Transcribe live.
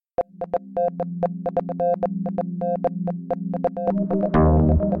Wedding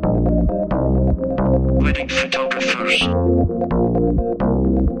photographers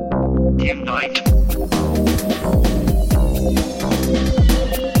unite.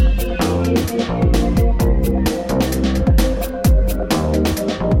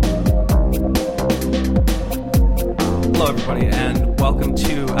 Hello, everybody, and welcome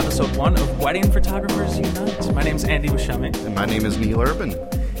to episode 1 of Wedding Photographers Unite. My name is Andy Buscemi. And my name is Neil Urban.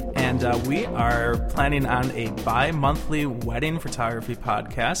 And we are planning on a bi-monthly wedding photography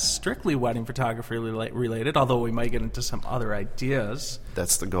podcast, strictly wedding photography related, although we might get into some other ideas.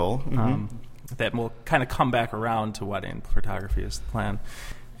 That's the goal. That will kind of come back around to wedding photography is the plan.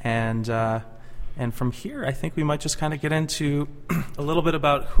 And from here, I think we might just kind of get into a little bit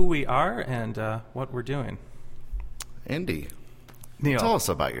about who we are and what we're doing. Andy, Neil, tell us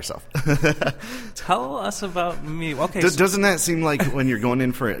about yourself. Tell us about me. Okay, Doesn't that seem like when you're going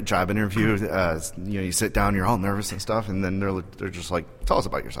in for a job interview, you sit down, you're all nervous and stuff, and then they're just like, tell us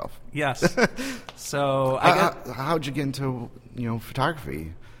about yourself. Yes. So how'd you get into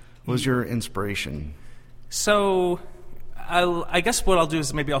photography? What was your inspiration? So I guess what I'll do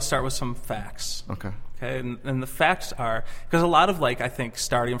is maybe I'll start with some facts. Okay. And the facts are, because a lot of I think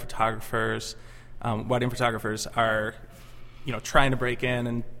starting photographers, wedding photographers are, trying to break in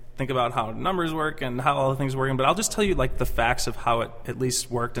and think about how numbers work and how all the things are working. But I'll just tell you the facts of how it at least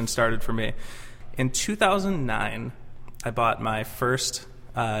worked and started for me. In 2009, I bought my first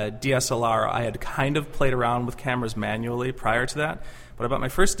DSLR. I had kind of played around with cameras manually prior to that, but I bought my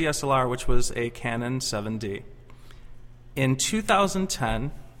first DSLR, which was a Canon 7D. In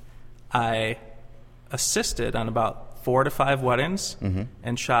 2010, I assisted on about 4 to 5 weddings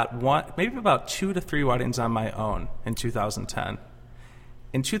and shot maybe about 2 to 3 weddings on my own in 2010.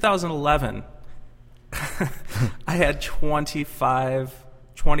 In 2011, I had somewhere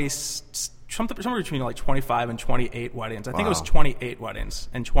between 25 and 28 weddings. I think it was 28 weddings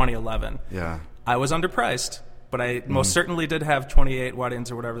in 2011. Yeah. I was underpriced, but I most certainly did have 28 weddings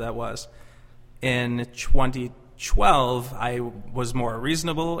or whatever that was. In 2012, I was more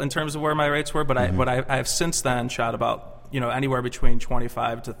reasonable in terms of where my rates were, but I have since then shot about anywhere between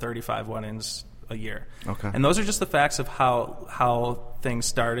 25 to 35 weddings a year. Okay. And those are just the facts of how things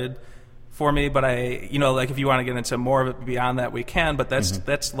started for me. But if you want to get into more of it beyond that, we can. But that's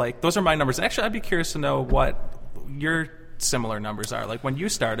those are my numbers. Actually, I'd be curious to know what your similar numbers are. Like when you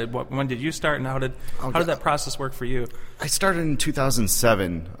started, when did you start, and how did that process work for you? I started in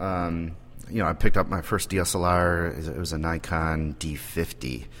 2007. I picked up my first DSLR. It was a Nikon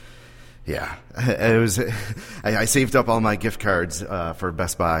D50. Yeah, it was. I saved up all my gift cards for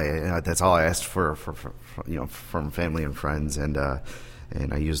Best Buy. That's all I asked for from family and friends, and I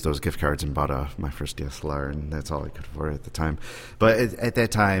used those gift cards and bought my first DSLR, and that's all I could afford at the time. But at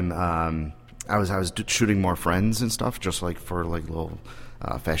that time, I was shooting more friends and stuff, just for little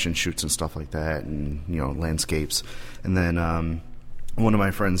fashion shoots and stuff like that, and landscapes, and then. One of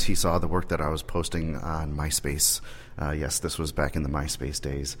my friends, he saw the work that I was posting on MySpace. Yes, this was back in the MySpace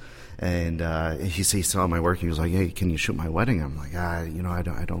days. And he saw my work. He was like, hey, can you shoot my wedding? I'm like, I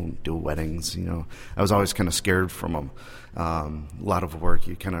don't do weddings. I was always kind of scared from them. A lot of work.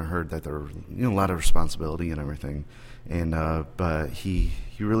 You kind of heard that there were a lot of responsibility and everything. And but he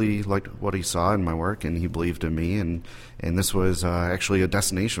really liked what he saw in my work, and he believed in me. And this was actually a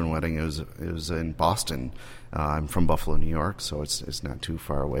destination wedding. It was in Boston. I'm from Buffalo, New York, so it's not too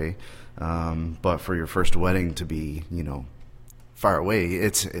far away. But for your first wedding to be far away,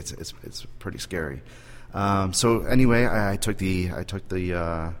 it's pretty scary. So anyway, I took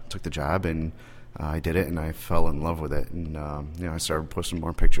the job, and I did it, and I fell in love with it. And I started posting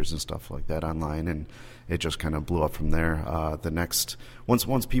more pictures and stuff like that online, and it just kind of blew up from there.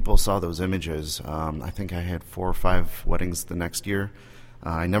 Once people saw those images, I think I had 4 or 5 weddings the next year.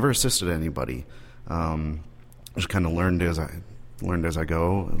 I never assisted anybody. Just kind of learned as I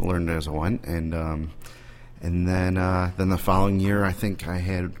go, learned as I went, and then the following year, I think I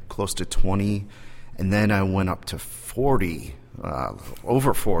had close to 20, and then I went up to 40,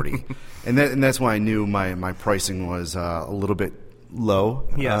 over 40, and that's why I knew my pricing was a little bit low.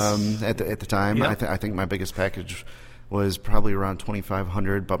 Yes. At the time. Yep. I think my biggest package was probably around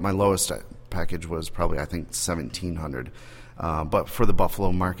 $2,500, but my lowest package was probably, I think, $1,700. But for the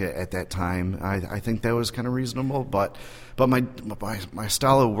Buffalo market at that time, I think that was kind of reasonable. But my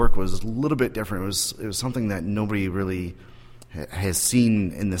style of work was a little bit different. It was something that nobody really has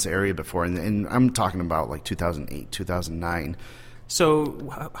seen in this area before, and I'm talking about 2008, 2009. So,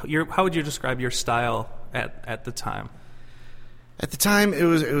 how would you describe your style at the time? At the time, it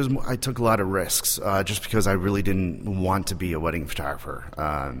was. I took a lot of risks just because I really didn't want to be a wedding photographer.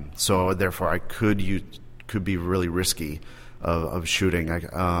 So therefore, I could be really risky of shooting.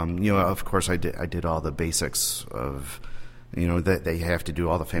 Of course, I did all the basics of, that they have to do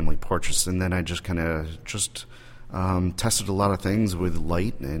all the family portraits, and then I just kind of tested a lot of things with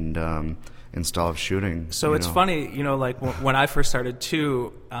light and style of shooting. So it's funny, like when I first started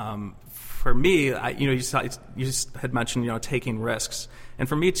too. For me, you just had mentioned, taking risks. And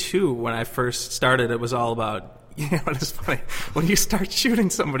for me, too, when I first started, it was all about, it's funny. When you start shooting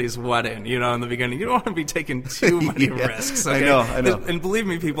somebody's wedding, in the beginning, you don't want to be taking too many risks. Okay? I know. And believe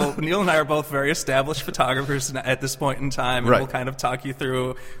me, people, Neil and I are both very established photographers at this point in time, and right. we'll kind of talk you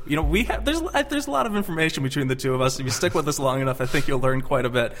through, there's a lot of information between the two of us. If you stick with us long enough, I think you'll learn quite a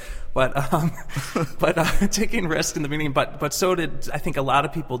bit. But taking risks in the beginning, but so did, I think, a lot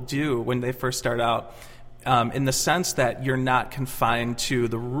of people do when they first start out. In the sense that you're not confined to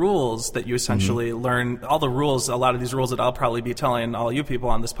the rules that you essentially learn, a lot of these rules that I'll probably be telling all you people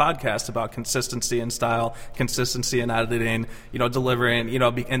on this podcast about consistency in style, consistency in editing, delivering,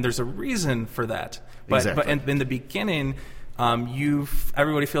 and there's a reason for that. But in the beginning,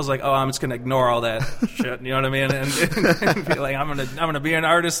 everybody feels like, I'm just going to ignore all that shit, you know what I mean? And be like, I'm going to be an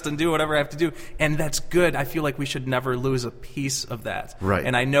artist and do whatever I have to do. And that's good. I feel like we should never lose a piece of that. Right.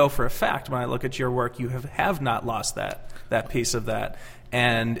 And I know for a fact when I look at your work, you have not lost that piece of that.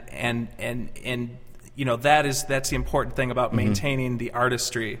 And that's the important thing about maintaining the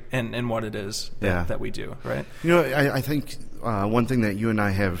artistry in what it is that we do, right? I think one thing that you and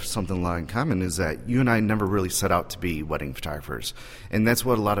I have something a lot in common is that you and I never really set out to be wedding photographers. And that's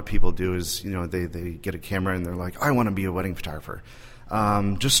what a lot of people do is, they get a camera and they're like, I want to be a wedding photographer.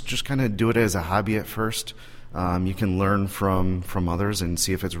 Just kind of do it as a hobby at first. You can learn from others and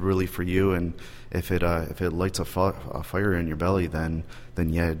see if it's really for you, and if it lights a fire in your belly, then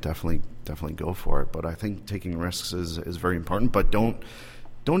yeah, definitely go for it. But I think taking risks is very important, but don't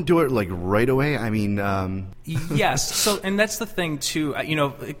do it like right away. I mean, yes. So, and that's the thing too.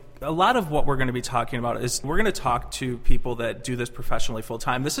 A lot of what we're going to be talking about is we're going to talk to people that do this professionally full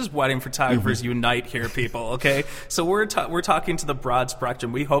time. This is Wedding Photographers Unite here, people. Okay, so we're talking to the broad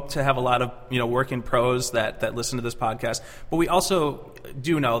spectrum. We hope to have a lot of working pros that listen to this podcast, but we also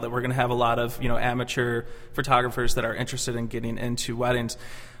do know that we're going to have a lot of amateur photographers that are interested in getting into weddings.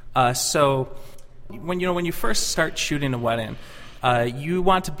 So when you first start shooting a wedding, you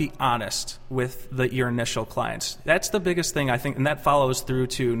want to be honest with your initial clients. That's the biggest thing, I think, and that follows through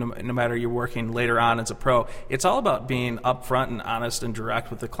to no matter you're working later on as a pro. It's all about being upfront and honest and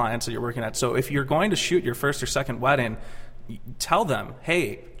direct with the clients that you're working at. So if you're going to shoot your first or second wedding, tell them,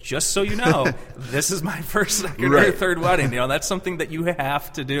 hey, just so you know, this is my first, second, or third wedding. That's something that you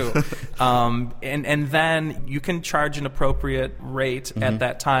have to do. And then you can charge an appropriate rate at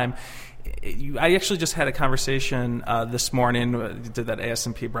that time. I actually just had a conversation this morning, did that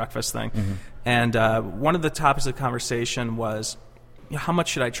ASMP breakfast thing, and one of the topics of the conversation was, how much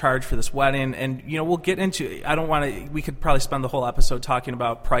should I charge for this wedding? And we'll get into. I don't want to. We could probably spend the whole episode talking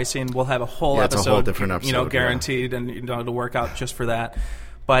about pricing. We'll have a whole episode, it's a whole different episode, guaranteed, and to work out just for that.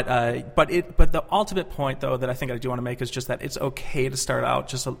 But the ultimate point, though, that I think I do want to make is just that it's okay to start out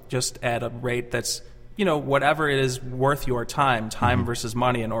just at a rate that's whatever it is worth your time versus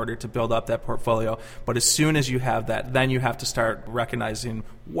money in order to build up that portfolio. But as soon as you have that, then you have to start recognizing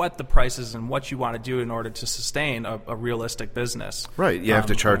what the price is and what you want to do in order to sustain a realistic business. Right. You have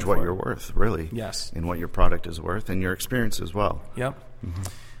to charge what you're worth, really. Yes. And what your product is worth and your experience as well. Yep.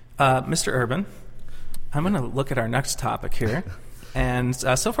 Mr. Urban, I'm going to look at our next topic here. And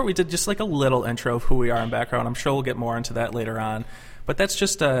so far we did just like a little intro of who we are and background. I'm sure we'll get more into that later on. But that's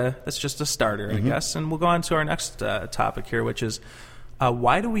just a starter, I guess. And we'll go on to our next topic here, which is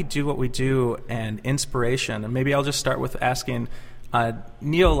why do we do what we do and inspiration. And maybe I'll just start with asking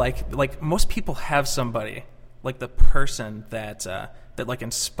Neil, like most people have somebody, like the person that like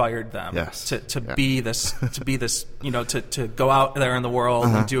inspired them to be this, to go out there in the world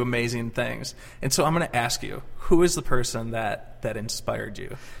and do amazing things. And so I'm going to ask you, who is the person that inspired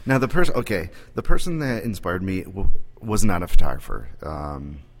you? Now the person that inspired me was not a photographer.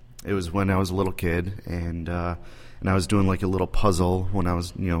 It was when I was a little kid, and I was doing like a little puzzle when I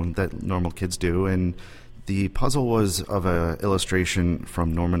was, that normal kids do, and the puzzle was of a illustration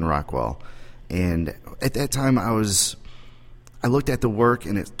from Norman Rockwell. And at that time, I looked at the work,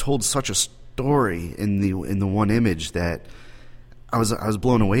 and it told such a story in the one image that I was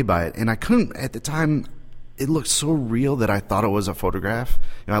blown away by it. And I couldn't at the time. It looked so real that I thought it was a photograph.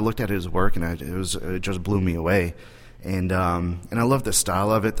 I looked at his work, and it just blew me away. And I love the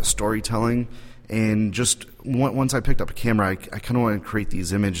style of it, the storytelling, And just once I picked up a camera, I kind of wanted to create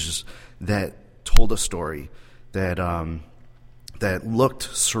these images that told a story, that that looked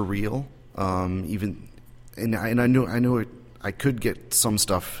surreal, even, and I knew it. I could get some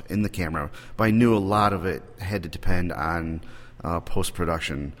stuff in the camera, but I knew a lot of it had to depend on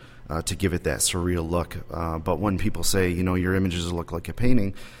post-production to give it that surreal look. But when people say, your images look like a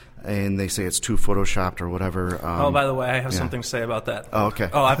painting, and they say it's too photoshopped or whatever. By the way, I have something to say about that. Oh, okay.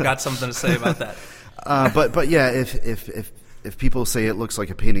 I've got something to say about that. But yeah, if people say it looks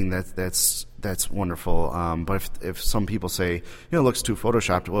like a painting, that's wonderful. But if some people say it looks too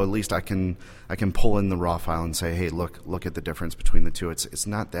photoshopped, well, at least I can pull in the raw file and say, hey, look at the difference between the two. It's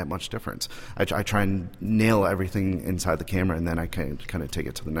not that much difference. I try and nail everything inside the camera, and then I kind of take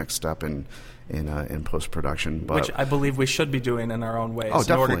it to the next step in post production. Which I believe we should be doing in our own ways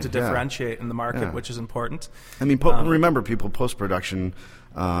in order to differentiate in the market, which is important. I mean, remember, people, post production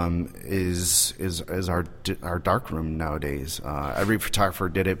is our darkroom nowadays. Every photographer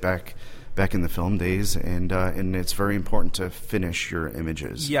did it back in the film days, and it's very important to finish your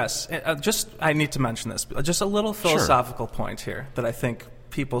images. Yes, I need to mention this. Just a little philosophical point here that I think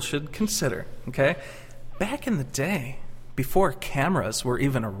people should consider. Okay, back in the day, before cameras were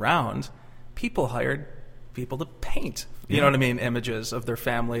even around, people hired people to paint. You know what I mean? Images of their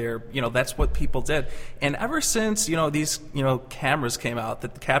family, or that's what people did. And ever since these cameras came out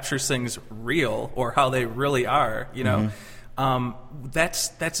that captures things real or how they really are,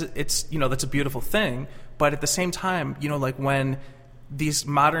 that's a beautiful thing. But at the same time, like when these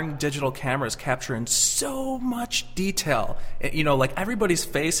modern digital cameras capture in so much detail, like everybody's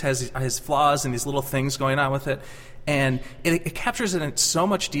face has flaws and these little things going on with it. And it captures it in so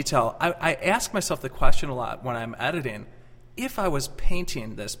much detail. I ask myself the question a lot when I'm editing: if I was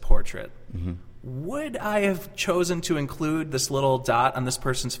painting this portrait, would I have chosen to include this little dot on this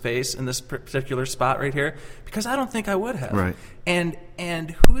person's face in this particular spot right here? Because I don't think I would have. Right.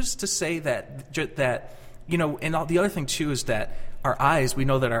 And who's to say that and the other thing too is that we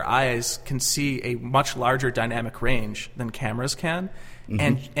know that our eyes can see a much larger dynamic range than cameras can.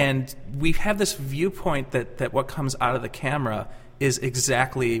 And we have this viewpoint that what comes out of the camera is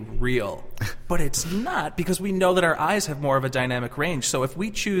exactly real. But it's not, because we know that our eyes have more of a dynamic range. So if we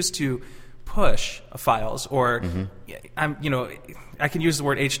choose to push files, or I can use the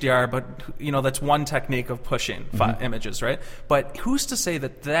word HDR, but that's one technique of pushing images, right? But who's to say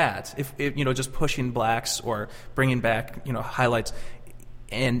that if just pushing blacks or bringing back highlights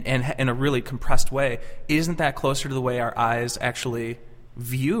and in a really compressed way, isn't that closer to the way our eyes actually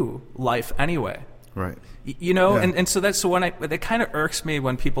view life anyway? Right. And so when it kind of irks me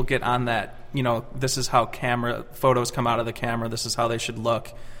when people get on that, this is how camera photos come out of the camera, this is how they should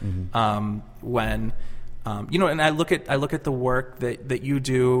look. And I look at the work that you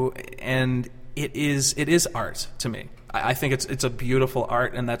do, and it is art to me. I think it's a beautiful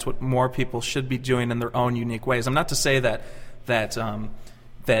art, and that's what more people should be doing in their own unique ways. I'm not to say that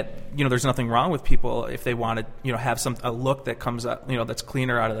there's nothing wrong with people if they want to have a look that comes up that's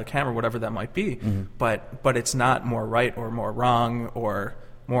cleaner out of the camera, whatever that might be. But it's not more right or more wrong or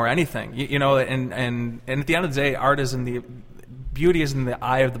more anything. And at the end of the day, beauty is in the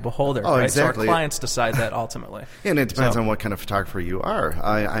eye of the beholder. Oh, right? exactly. So our clients decide that ultimately. And it depends on what kind of photographer you are.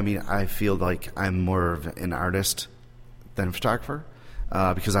 I mean, I feel like I'm more of an artist than a photographer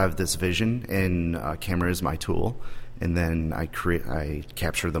because I have this vision, and camera is my tool. And then I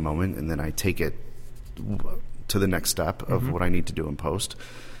capture the moment, and then I take it to the next step of what I need to do in post.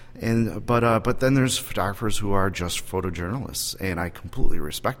 But then there's photographers who are just photojournalists, and I completely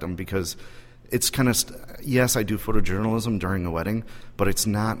respect them, because it's kind of yes, I do photojournalism during a wedding, but it's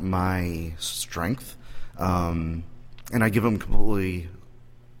not my strength, and I give them completely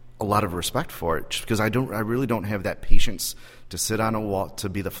a lot of respect for it, just because I really don't have that patience to sit on a wall, to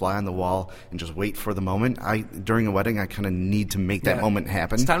be the fly on the wall and just wait for the moment. During a wedding, I kind of need to make that moment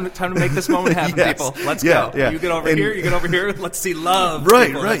happen. It's time to make this moment happen, people. Let's go. Yeah. You get over here. You get over here. Let's see love. Right,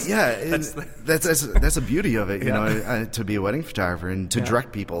 people. Right. That's the beauty of it, to be a wedding photographer and to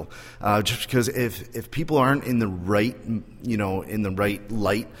direct people. Just because if people aren't in the right, in the right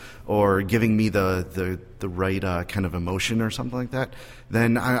light, or giving me the right kind of emotion or something like that,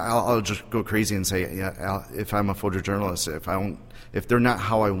 then I'll just go crazy and say, if I'm a photojournalist, if they're not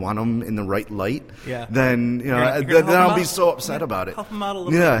how I want them in the right light, then then I'll be so upset about it. Help them out a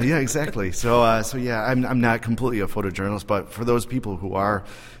little bit. Yeah, exactly. So I'm not completely a photojournalist, but for those people who are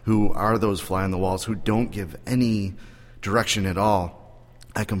those fly on the walls, who don't give any direction at all,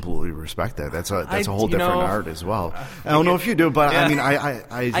 I completely respect that. That's a whole different art as well. I don't know if you do, but I mean,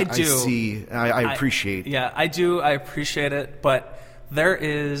 I do. I appreciate. Yeah, I do. I appreciate it, but there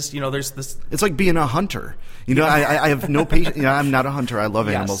is, there's this. It's like being a hunter. I have no patience. I'm not a hunter. I love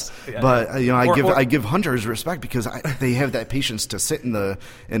animals, but I give hunters respect because they have that patience to sit in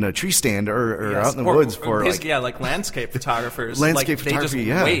a tree stand or out in the woods for like landscape photographers. Landscape photography,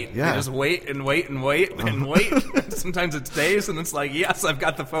 yeah. Wait. Yeah. They just wait and wait and wait and wait. Sometimes it's days, and it's like, yes, I've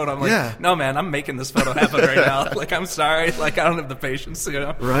got the photo. I'm like, no, man, I'm making this photo happen right now. Like, I'm sorry, like I don't have the patience.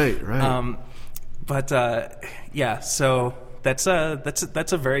 Right. So that's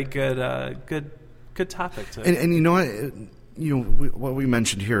a very good topic. And you know what? What we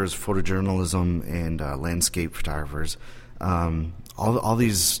mentioned here is photojournalism and landscape photographers. All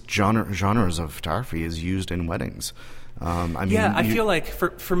these genres of photography is used in weddings. I feel like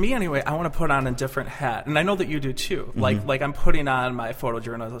for me anyway, I want to put on a different hat, and I know that you do too. Like I'm putting on my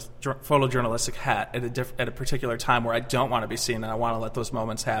photojournalistic hat at a particular time where I don't want to be seen, and I want to let those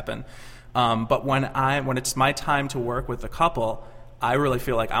moments happen. But when it's my time to work with a couple, I really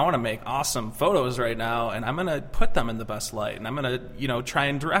feel like I want to make awesome photos right now, and I'm going to put them in the best light, and I'm going to try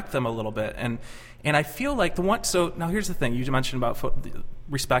and direct them a little bit, and I feel like So now here's the thing: you mentioned about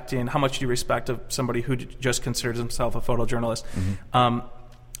respecting how much do you respect of somebody who just considers himself a photojournalist.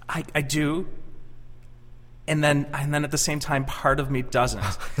 I do, and then at the same time, part of me doesn't,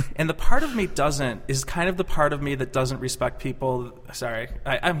 and the part of me doesn't is kind of the part of me that doesn't respect people. Sorry,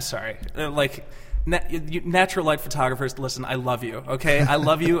 I'm sorry, natural light photographers, listen, I love you, okay? I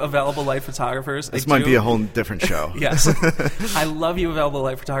love you, available light photographers. This might be a whole different show. Yes. I love you, available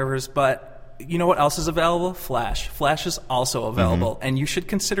light photographers, but you know what else is available? Flash. Flash is also available, and you should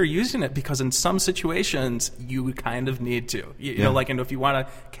consider using it because in some situations, you kind of need to. You know, and if you want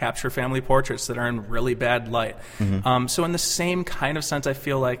to capture family portraits that are in really bad light. So in the same kind of sense, I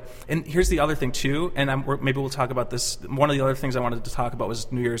feel like, and here's the other thing too, and maybe we'll talk about this. One of the other things I wanted to talk about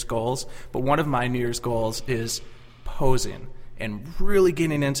was New Year's goals, but one of my New Year's goals is posing and really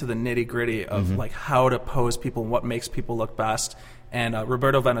getting into the nitty-gritty of like how to pose people and what makes people look best. And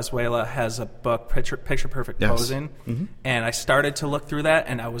Roberto Valenzuela has a book, Picture Perfect Posing, and I started to look through that,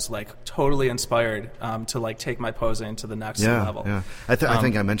 and I was like totally inspired to like take my posing to the next level. Yeah, I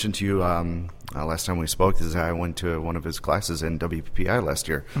think I mentioned to you last time we spoke is I went to one of his classes in WPI last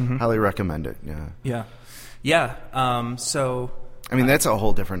year. Highly recommend it. So. I mean, that's a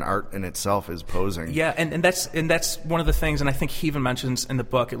whole different art in itself, is posing. Yeah, and that's one of the things, and I think he even mentions in the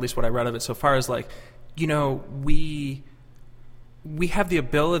book, at least what I read of it so far, is like, we have the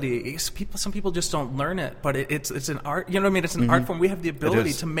ability. Some people just don't learn it, but it's an art. You know what I mean? It's an art form. We have the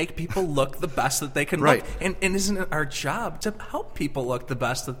ability to make people look the best that they can look, and isn't it our job to help people look the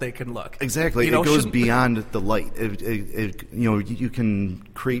best that they can look? Exactly. It goes beyond the light. You can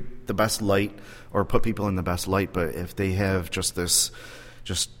create the best light or put people in the best light, but if they have just this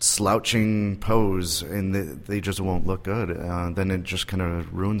slouching pose and they just won't look good, then it just kind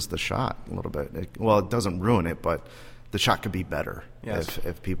of ruins the shot a little bit. It doesn't ruin it, but the shot could be better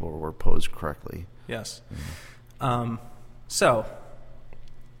if people were posed correctly. Yes. We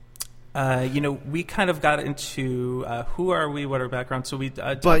kind of got into who are we, what our background. So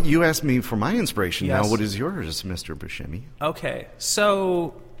but you asked me for my inspiration. Yes. Now, what is yours, Mr. Buscemi? Okay,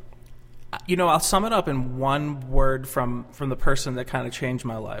 so I'll sum it up in one word from the person that kind of changed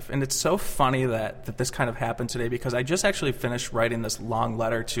my life. And it's so funny that this kind of happened today because I just actually finished writing this long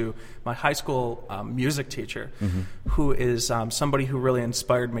letter to my high school music teacher, who is somebody who really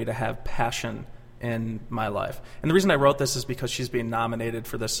inspired me to have passion in my life. And the reason I wrote this is because she's being nominated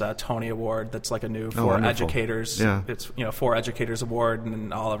for this Tony Award that's like a new For Educators. Yeah. It's For Educators Award,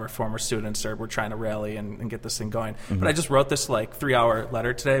 and all of our former students we're trying to rally and get this thing going. But I just wrote this like 3-hour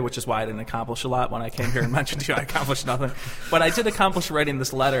letter today, which is why I didn't accomplish a lot when I came here and mentioned to you I accomplished nothing. But I did accomplish writing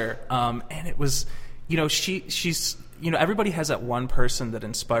this letter, and it was, she's everybody has that one person that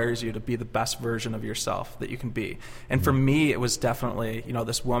inspires you to be the best version of yourself that you can be. And for me, it was definitely,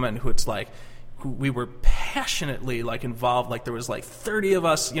 this woman who it's like, who we were passionately like involved, like there was like 30 of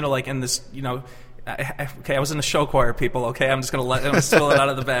us, like in this, I was in the show choir, people. Okay, I'm just gonna spill it out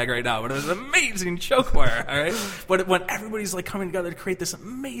of the bag right now. But it was an amazing show choir, all right. But when everybody's like coming together to create this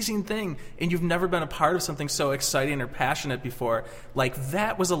amazing thing, and you've never been a part of something so exciting or passionate before, like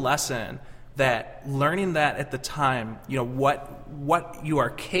that was a lesson. That learning that at the time, what you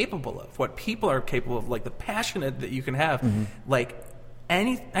are capable of, what people are capable of, like the passion that you can have, like.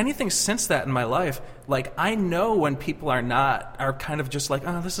 Anything since that in my life, like I know when people are kind of just like,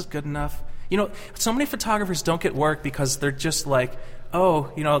 oh, this is good enough. So many photographers don't get work because they're just like,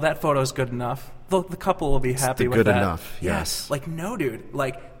 oh, that photo is good enough. The couple will be happy with that. Good enough, yes. Like, no, dude,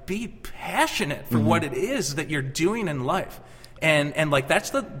 like be passionate for what it is that you're doing in life. And like that's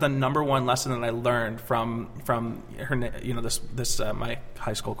the number one lesson that I learned from her, this my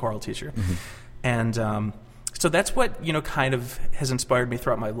high school choral teacher, and so that's what kind of has inspired me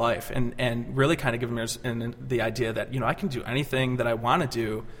throughout my life, and really kind of given me the idea that I can do anything that I want to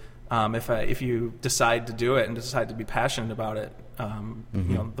do if you decide to do it and decide to be passionate about it.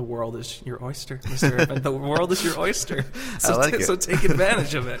 The world is your oyster, Mr. Urban. The world is your oyster. So, I like it. So take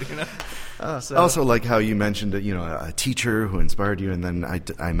advantage of it. I also like how you mentioned a teacher who inspired you, and then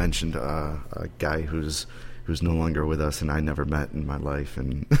I mentioned a guy who's no longer with us and I never met in my life.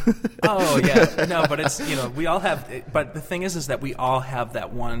 And oh yeah, no, but it's we all have. But the thing is that we all have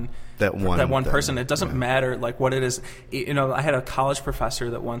that one person. It doesn't matter like what it is. I had a college professor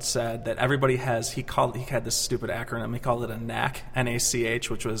that once said that everybody has. He had this stupid acronym. He called it a NACH, NACH,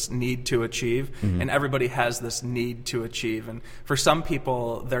 which was need to achieve. And everybody has this need to achieve. And for some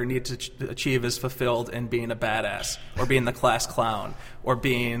people, their need to achieve is fulfilled in being a badass or being the class clown or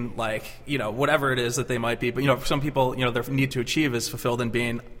being like whatever it is that they might be. But for some people, their need to achieve is fulfilled in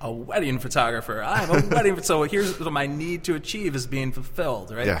being a wedding photographer. I have a wedding, so here's what my need to achieve is being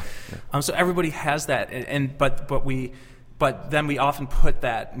fulfilled, right? Yeah. So everybody has that, but then we often put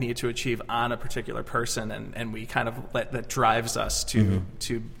that need to achieve on a particular person, and we kind of let that drives us to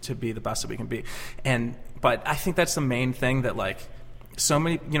be the best that we can be. But I think that's the main thing that like so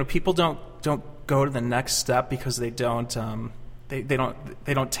many people don't go to the next step because they don't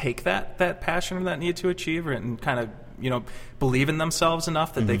take that passion or that need to achieve and kind of believe in themselves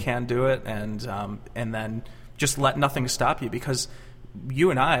enough that they can do it, and then just let nothing stop you. Because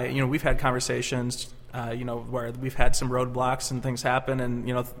you and I, we've had conversations, where we've had some roadblocks and things happen,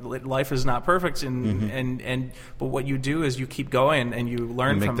 and life is not perfect, but what you do is you keep going and you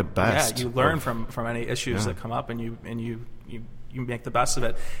learn from the best. Yeah, you learn from any issues that come up, and you make the best of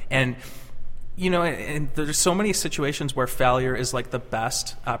it. And and there's so many situations where failure is like the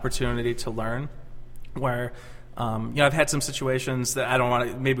best opportunity to learn, where I've had some situations that I don't want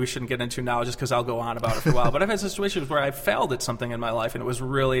to, maybe we shouldn't get into now just because I'll go on about it for a while, but I've had situations where I failed at something in my life, and it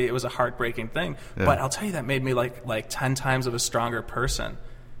was a heartbreaking thing. Yeah. But I'll tell you, that made me like 10 times of a stronger person,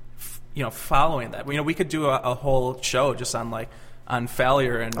 following that. We could do a whole show just on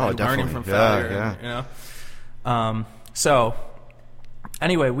failure and learning from failure. Yeah. So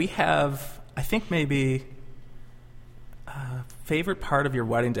anyway, we have, I think maybe favorite part of your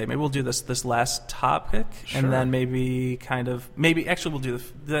wedding day. Maybe we'll do this last topic, and then maybe we'll do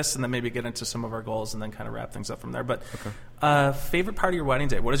this, and then maybe get into some of our goals, and then kind of wrap things up from there. But favorite part of your wedding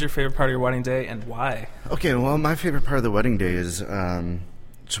day. What is your favorite part of your wedding day, and why? Okay, well, my favorite part of the wedding day is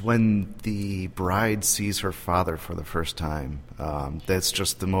it's when the bride sees her father for the first time. That's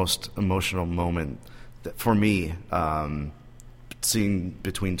just the most emotional moment for me. Seeing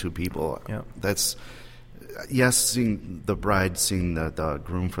between two people. Yep. That's. Yes, seeing the bride seeing the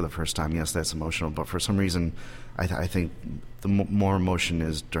groom for the first time, yes, that's emotional. But for some reason, I think the more emotion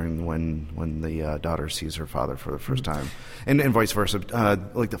is during when the daughter sees her father for the first time, and vice versa.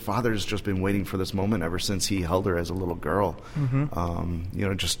 Like the father's just been waiting for this moment ever since he held her as a little girl.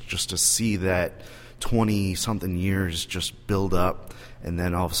 Just to see that 20-something years just build up, and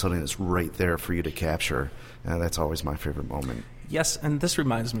then all of a sudden it's right there for you to capture. That's always my favorite moment. Yes, and this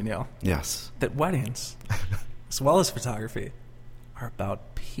reminds me, Neil. Yes. That weddings, as well as photography, are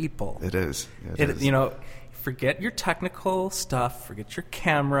about people. It is. It is. Forget your technical stuff, forget your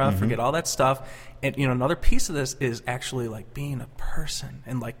camera, forget all that stuff. And, another piece of this is actually like being a person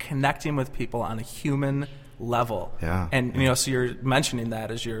and like connecting with people on a human level. Yeah. And, so you're mentioning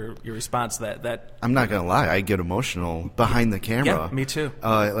that as your response to that. I'm not going to lie. I get emotional behind the camera. Yeah, me too.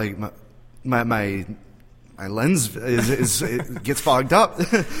 Like my lens it gets fogged up,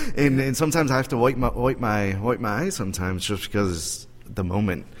 and sometimes I have to wipe my eyes sometimes just because the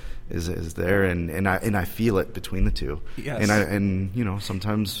moment is there, and I feel it between the two. Yes. And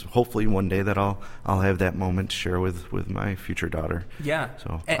sometimes hopefully one day that I'll have that moment to share with my future daughter. Yeah.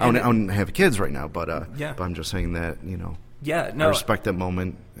 So I don't have kids right now, but yeah. But I'm just saying that Yeah, no. I respect that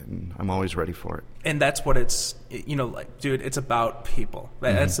moment, and I'm always ready for it. And that's what it's dude, it's about people.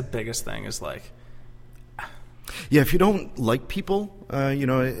 That's the biggest thing is like. Yeah, if you don't like people,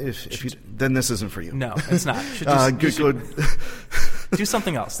 if you, then this isn't for you. No, it's not. You should do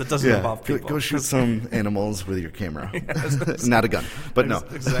something else that doesn't involve people. Go shoot some animals with your camera. Not a gun, but no.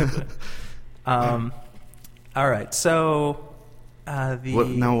 Exactly. All right, so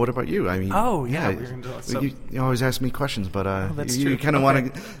now what about you? I mean, you always ask me questions, but you kind of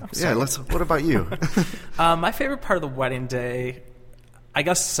want to. Yeah, what about you? My favorite part of the wedding day, I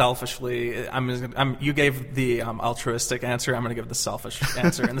guess selfishly, you gave the altruistic answer. I'm going to give the selfish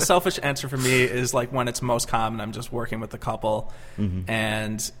answer. And the selfish answer for me is like when it's most common, I'm just working with the couple,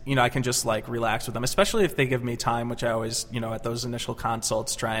 and I can just like relax with them, especially if they give me time, which I always at those initial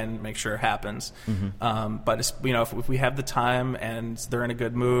consults try and make sure happens. But it's, if we have the time and they're in a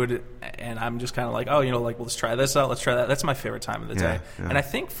good mood, and I'm just kind of like, well, let's try this out, let's try that. That's my favorite time of the day. Yeah. And I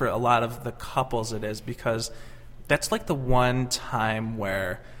think for a lot of the couples, it is because that's like the one time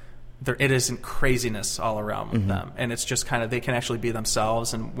where it isn't craziness all around with them. And it's just kind of, they can actually be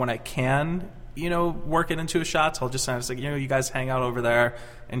themselves. And when I can, work it into a shot, I'll just kind of say, you guys hang out over there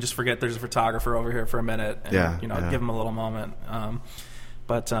and just forget there's a photographer over here for a minute and, give them a little moment.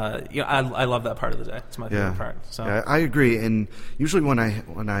 But I love that part of the day. It's my favorite part. So yeah, I agree. And usually when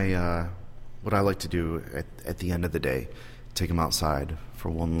I what I like to do at the end of the day, take them outside for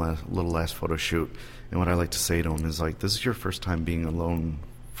one last photo shoot. And what I like to say to them is like, this is your first time being alone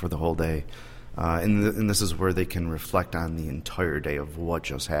for the whole day. And this is where they can reflect on the entire day of what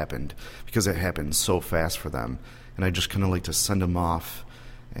just happened, because it happened so fast for them. And I just kind of like to send them off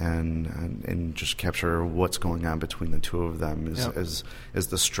and just capture what's going on between the two of them as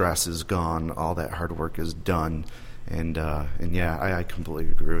the stress is gone, all that hard work is done. And I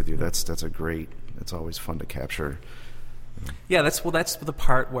completely agree with you. That's it's always fun to capture. Yeah, that's the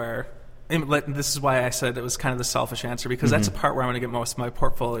part where, and this is why I said it was kind of the selfish answer, because that's the part where I'm going to get most of my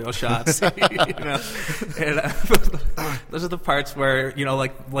portfolio shots. And, those are the parts where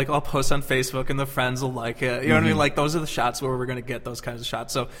like I'll post on Facebook and the friends will like it. You know what I mean? Like those are the shots where we're going to get those kinds of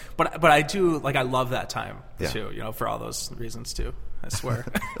shots. So, but I do like, I love that time too. For all those reasons too. I swear.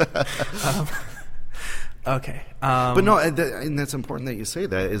 Okay. But no, and that's important that you say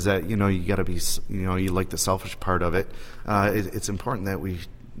that, is that, you got to be, you like the selfish part of it. It's important that we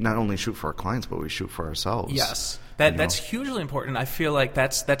not only shoot for our clients, but we shoot for ourselves. Yes. That's hugely important. I feel like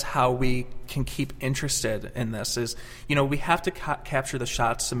that's how we can keep interested in this is, we have to capture the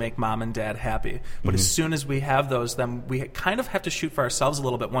shots to make mom and dad happy. But as soon as we have those, then we kind of have to shoot for ourselves a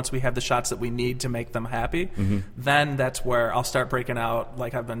little bit. Once we have the shots that we need to make them happy, then that's where I'll start breaking out,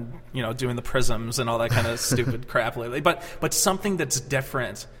 like I've been, doing the prisms and all that kind of stupid crap lately. But something that's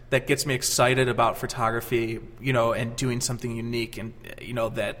different, that gets me excited about photography, and doing something unique, and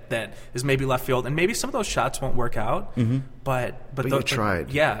that is maybe left field, and maybe some of those shots won't work out, but you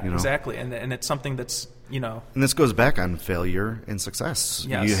tried. Yeah, exactly, and it's something that's And this goes back on failure and success.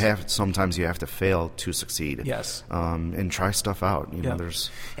 Yes. Sometimes you have to fail to succeed. Yes. And try stuff out. There's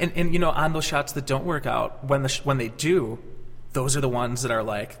and on those shots that don't work out, when they do, those are the ones that are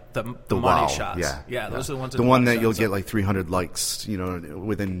like the money wow shots. Yeah. Those are the ones. The one that you'll get like 300 likes,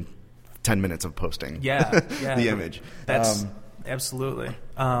 within 10 minutes of posting. Yeah. The image. That's absolutely.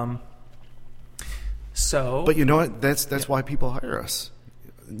 So, but you know what? That's why people hire us.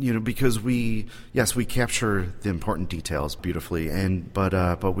 Because we capture the important details beautifully,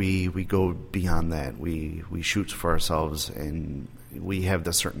 but we go beyond that. We shoot for ourselves, and we have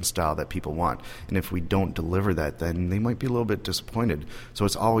the certain style that people want. And if we don't deliver that, then they might be a little bit disappointed. So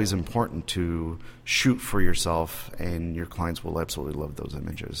it's always important to shoot for yourself, and your clients will absolutely love those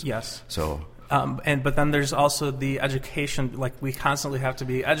images. Yes. So. But then there's also the education. Like, we constantly have to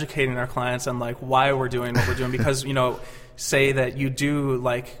be educating our clients on like why we're doing what we're doing, because say that you do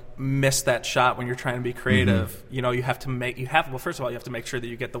like miss that shot when you're trying to be creative. You have to well, first of all, you have to make sure that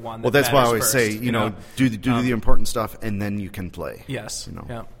you get the one that well, that's why I always first, say do the important stuff, and then you can play. Yes.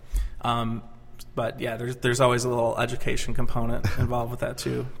 Yeah. But yeah, there's always a little education component involved with that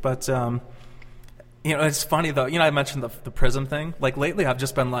too. But it's funny though. I mentioned the prism thing. Like lately, I've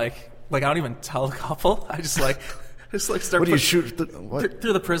just been like I don't even tell the couple. I just start. What do you shoot?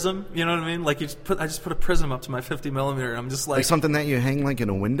 Through the prism? You know what I mean? Like I just put a prism up to my 50 millimeter. And I'm just like something that you hang like in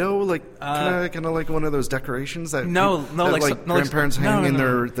a window, like kind of like one of those decorations that grandparents hang in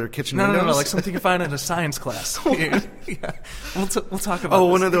their kitchen windows. No, like something you find in a science class. Yeah. We'll talk about.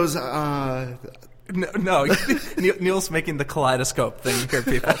 One of those. No, Neil's making the kaleidoscope thing here,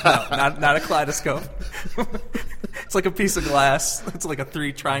 people. No, not a kaleidoscope. It's like a piece of glass. It's like a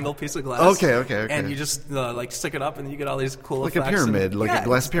 3-triangle piece of glass. Okay. And you just stick it up, and you get all these cool like effects. A pyramid, a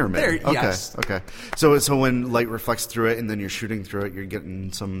glass pyramid. Yes. Okay. So when light reflects through it, and then you're shooting through it, you're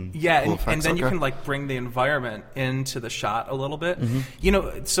getting some cool effects. And then you can bring the environment into the shot a little bit.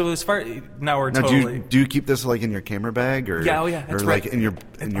 So as far totally. Do you keep this like in your camera bag or it's or like in your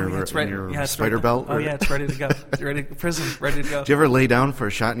spider belt? Oh yeah, it's ready to go. It's ready to ready to go. Do you ever lay down for a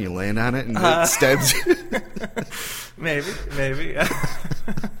shot and you land on it and it stabs you? Maybe.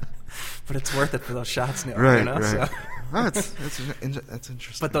 But it's worth it for those shots, Neil. Right. So. that's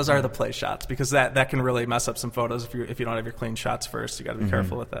interesting. But those are the play shots, because that can really mess up some photos if you don't have your clean shots first. You got to be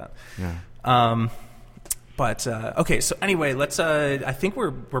careful with that. Yeah. But okay, so anyway, let's. I think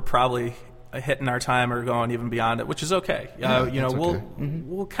we're probably hitting our time or going even beyond it, which is okay.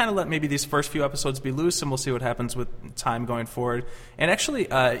 We'll kind of let maybe these first few episodes be loose, and we'll see what happens with time going forward. And actually,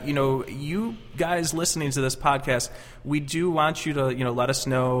 you guys listening to this podcast, we do want you to let us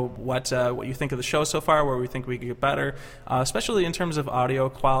know what you think of the show so far, where we think we could get better, especially in terms of audio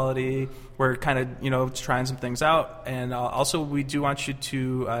quality. We're kind of trying some things out, and also we do want you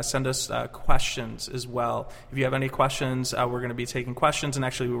to send us questions as well. If you have any questions, we're going to be taking questions, and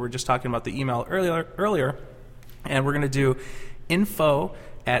actually we were just talking about the email earlier, and we're going to do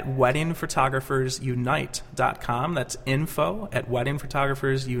info@weddingphotographersunite.com. That's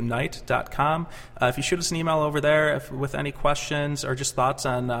info@weddingphotographersunite.com. If you shoot us an email over there with any questions or just thoughts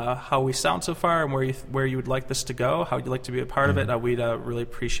on how we sound so far and where you would like this to go, how you'd like to be a part of it, we'd really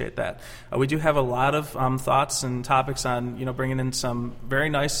appreciate that. We do have a lot of thoughts and topics on bringing in some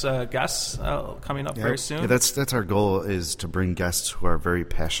very nice guests coming up very soon. Yeah, that's our goal, is to bring guests who are very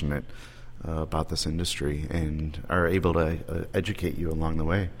passionate about this industry and are able to educate you along the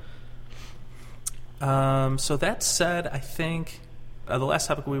way. So that said, I think the last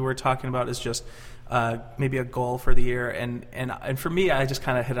topic we were talking about is just maybe a goal for the year, and for me, I just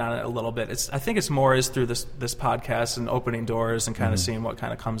kind of hit on it a little bit. I think it's more is through this podcast and opening doors and kind of seeing what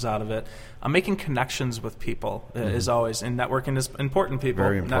kind of comes out of it. Making connections with people is always, and networking is important. People,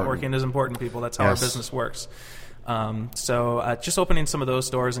 very important. Networking is important. People. That's how our business works. So just opening some of those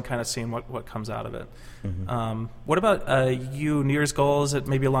doors and kind of seeing what comes out of it. What about you? New Year's goals? It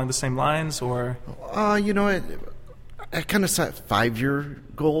maybe along the same lines, or I kind of set 5-year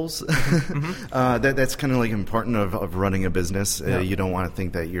goals. That's kind of like important of running a business. You don't want to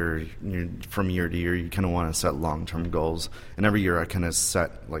think that you're from year to year. You kind of want to set long-term goals. And every year I kind of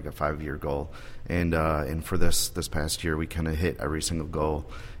set like a 5-year goal. And for this past year, we kind of hit every single goal.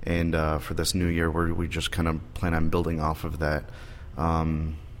 And for this new year, we just kind of plan on building off of that.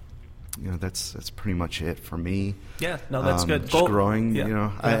 That's pretty much it for me. Yeah, no, that's good. Just growing.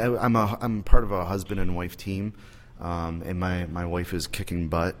 Yeah. I'm part of a husband and wife team, and my wife is kicking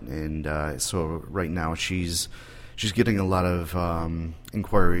butt, and so right now she's getting a lot of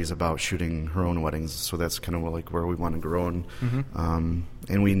inquiries about shooting her own weddings. So that's kind of like where we want to grow, and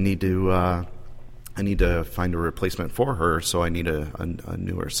we need to. I need to find a replacement for her, so I need a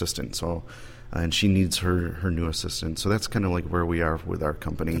newer assistant. So, and she needs her new assistant. So that's kind of like where we are with our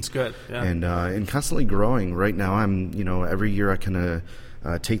company. That's good. Yeah. And constantly growing. Right now, I'm every year I kind of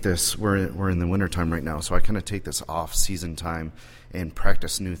take this. We're in the wintertime right now, so I kind of take this off season time and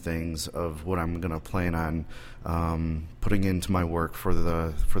practice new things of what I'm going to plan on putting into my work for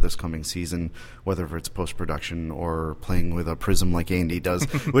this coming season, whether it's post-production or playing with a prism like Andy does,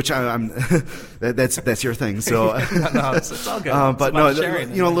 which I'm that's your thing. So no, it's all good. But no,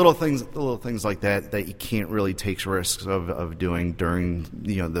 little things like that you can't really take risks of doing during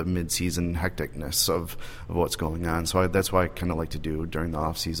the mid-season hecticness of what's going on. So that's why I kind of like to do during the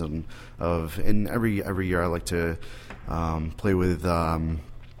off season and every year I like to play with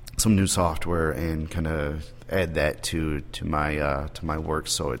some new software and kind of add that to my work,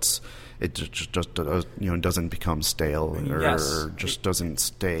 so it just doesn't become stale or just doesn't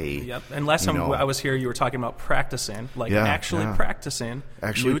stay. Yep. And last time I was here, you were talking about practicing, practicing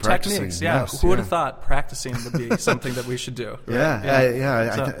new techniques. Yeah. Yes, Who would have thought practicing would be something that we should do?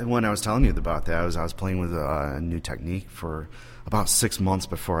 Right? When I was telling you about that, I was playing with a new technique for about 6 months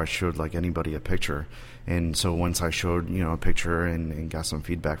before I showed like anybody a picture. And so once I showed a picture and got some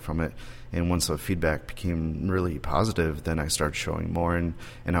feedback from it, and once the feedback became really positive, then I started showing more, and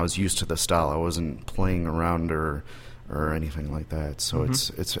I was used to the style. I wasn't playing around or anything like that. So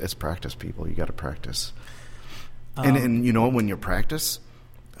it's practice, people. You got to practice. And when you practice,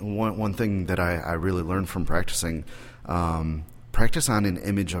 one thing that I really learned from practicing, practice on an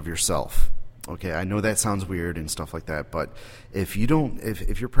image of yourself. Okay, I know that sounds weird and stuff like that, but if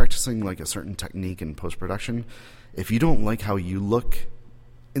you're practicing like a certain technique in post-production, if you don't like how you look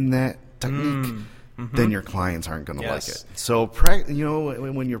in that technique, then your clients aren't going to like it. So,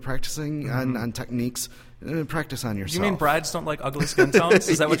 when you're practicing on techniques, practice on yourself. You mean brides don't like ugly skin tones?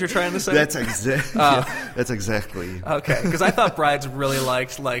 Is that what you're trying to say? That's exactly. Okay, because I thought brides really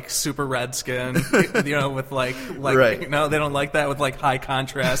liked like super red skin, with like right. No, they don't like that with like high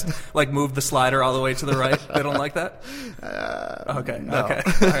contrast. Like move the slider all the way to the right. They don't like that. Okay. No. Okay.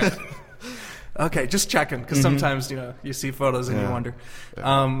 All right. Okay, just checking, because sometimes, you see photos and you wonder.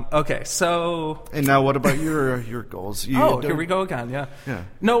 Okay, so... And now what about your goals? Here we go again, yeah.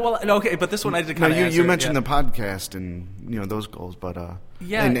 No, well, okay, but this one I did kind of answer. You mentioned the podcast and, those goals, but...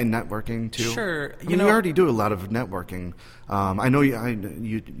 and networking, too. Sure. You already do a lot of networking. I know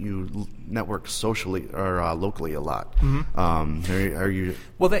you network socially or locally a lot. Are you...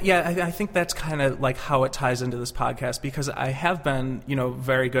 Well, I think that's kind of like how it ties into this podcast, because I have been,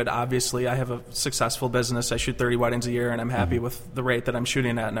 very good. Obviously, I have a successful business. I shoot 30 weddings a year, and I'm happy with the rate that I'm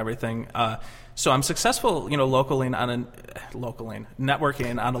shooting at and everything. So I'm successful, networking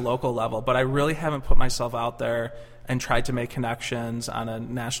on a local level, but I really haven't put myself out there and tried to make connections on a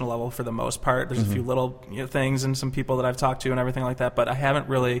national level for the most part. There's a few little things and some people that I've talked to and everything like that, but I haven't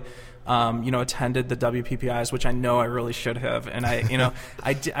really, attended the WPPIs, which I know I really should have. And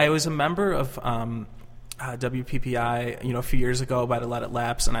I was a member of WPPI, a few years ago, but I let it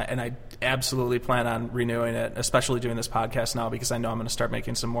lapse, and I absolutely plan on renewing it, especially doing this podcast now, because I know I'm going to start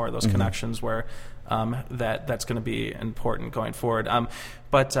making some more of those connections where that's going to be important going forward.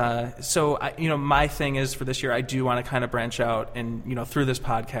 So my thing is for this year, I do want to kind of branch out and, through this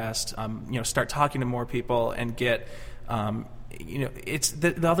podcast, start talking to more people and get, it's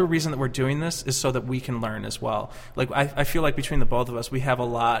the other reason that we're doing this is so that we can learn as well. Like, I feel like between the both of us, we have a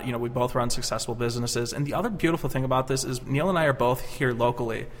lot, we both run successful businesses. And the other beautiful thing about this is Neil and I are both here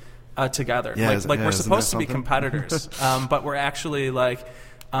locally together. We're supposed to be competitors, but we're actually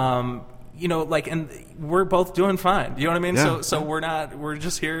and we're both doing fine. You know what I mean? Yeah. So we're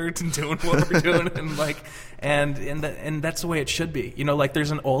just here doing what we're doing, and that's the way it should be.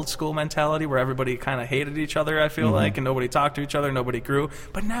 There's an old school mentality where everybody kind of hated each other, I feel like, and nobody talked to each other, nobody grew.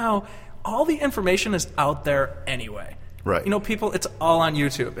 But now all the information is out there anyway. Right. People, it's all on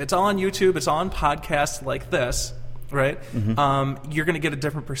YouTube. It's all on podcasts like this. Right? You're going to get a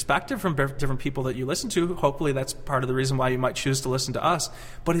different perspective from different people that you listen to. Hopefully that's part of the reason why you might choose to listen to us.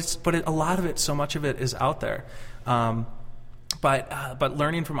 But a lot of it, so much of it is out there. But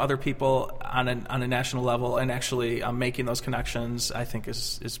learning from other people on a national level and actually making those connections, I think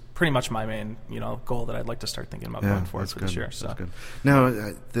is pretty much my main goal that I'd like to start thinking about going forward for this year. So that's good.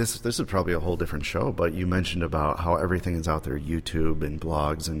 Now this is probably a whole different show, but you mentioned about how everything is out there, YouTube and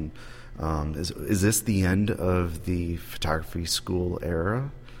blogs and. Is this the end of the photography school era?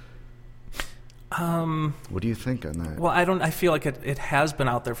 What do you think on that? Well, I feel like it has been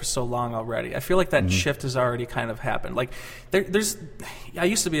out there for so long already. I feel like that shift has already kind of happened. Like I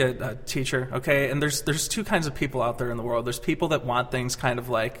used to be a teacher, okay, and there's two kinds of people out there in the world. There's people that want things kind of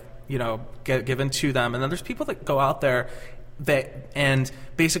like given to them, and then there's people that go out there and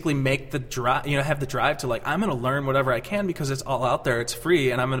basically make the drive, have the drive to I'm going to learn whatever I can because it's all out there, it's free,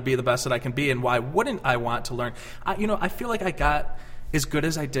 and I'm going to be the best that I can be. And why wouldn't I want to learn? I feel like I got as good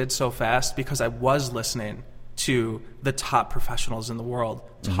as I did so fast because I was listening to the top professionals in the world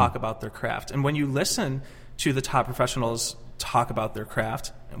talk about their craft. And when you listen to the top professionals talk about their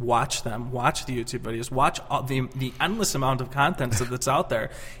craft, and watch the YouTube videos, watch all the endless amount of content that's out there,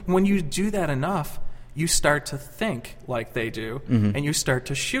 and when you do that enough, you start to think like they do, and you start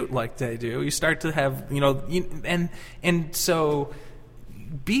to shoot like they do. You start to have, and so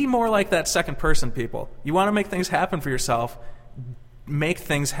be more like that second person, people. You want to make things happen for yourself, make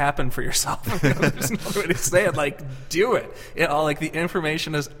things happen for yourself. There's no way to say it. Do it. The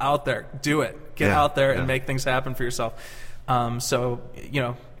information is out there. Do it. Get out there and make things happen for yourself. The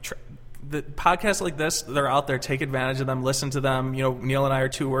podcasts like this, they're out there. Take advantage of them. Listen to them. Neil and I are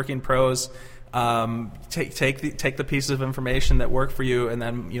two working pros. Take the pieces of information that work for you, and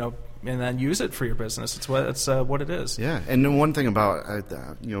then use it for your business. It's what it is. Yeah, and one thing about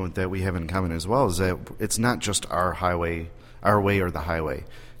that we have in common as well is that it's not just our way or the highway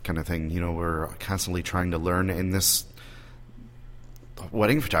kind of thing. We're constantly trying to learn. In this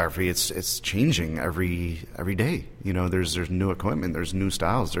wedding photography, it's changing every day. There's new equipment, there's new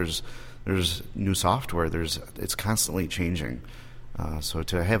styles, there's new software. It's constantly changing. So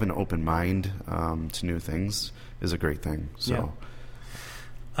to have an open mind to new things is a great thing. So,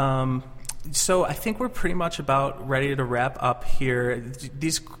 so I think we're pretty much about ready to wrap up here.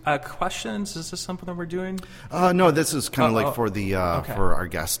 These questions, is this something that we're doing? No, this is kind of for the for our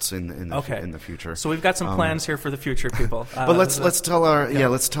guests in the future. So we've got some plans here for the future, people. But let's tell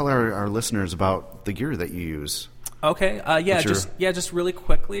our listeners about the gear that you use. Okay. Just really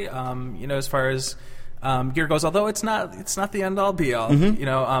quickly. As far as gear goes, although it's not the end all be all.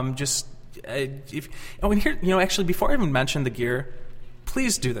 Actually, before I even mention the gear,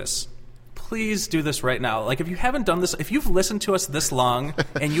 please do this. Please do this right now. If you haven't done this, if you've listened to us this long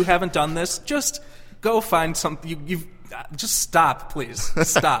and you haven't done this, just Go find something. You've just stop, please.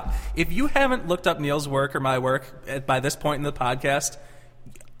 Stop. If you haven't looked up Neil's work or my work by this point in the podcast,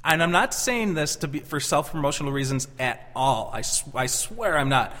 and I'm not saying this to be for self-promotional reasons at all. I swear I'm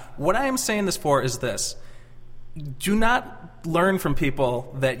not. What I am saying this for is this. Do not learn from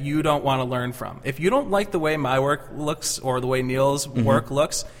people that you don't want to learn from. If you don't like the way my work looks or the way Neil's work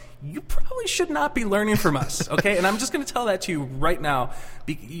looks, you probably should not be learning from us, okay? And I'm just going to tell that to you right now.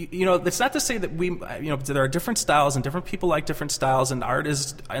 You know, it's not to say that there are different styles and different people like different styles, and art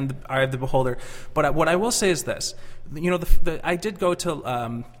is in the eye of the beholder. But what I will say is this. You know, I did go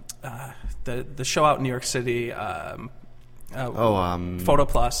to the show out in New York City, Photo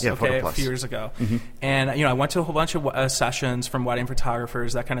Plus, yeah, Photo a Plus. few years ago. And, you know, I went to a whole bunch of sessions from wedding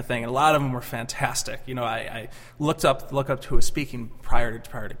photographers, that kind of thing, and a lot of them were fantastic. You know, I looked up who was speaking prior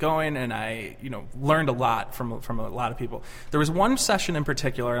to going, and I, you know, learned a lot from a lot of people. There was one session in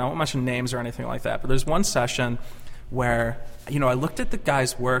particular, and I won't mention names or anything like that, but there's one session where, you know, I looked at the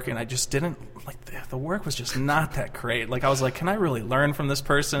guy's work, and I just didn't, like, the work was just not that great. Like, I was like, can I really learn from this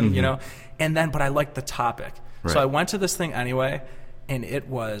person, you know? But I liked the topic. Right. So I went to this thing anyway, and it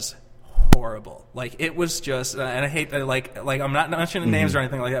was horrible. Like, it was just, and I hate that, like I'm not mentioning names or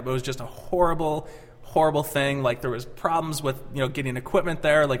anything like that, but it was just a horrible thing. Like, there was problems with, you know, getting equipment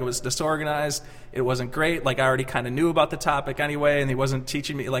there. Like, it was disorganized. It wasn't great. Like, I already kind of knew about the topic anyway, and he wasn't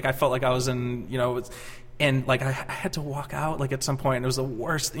teaching me. Like, I felt like I was in, you know, and like I had to walk out like at some point, and it was the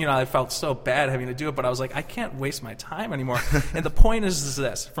worst. You know, I felt so bad having to do it, but I was like, I can't waste my time anymore. And the point is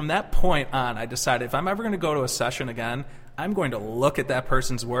this: from that point on, I decided if I'm ever going to go to a session again, I'm going to look at that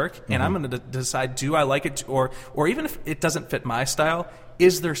person's work, and I'm going to decide, do I like it, or even if it doesn't fit my style,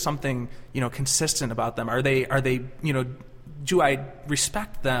 is there something, you know, consistent about them? Are they you know, do I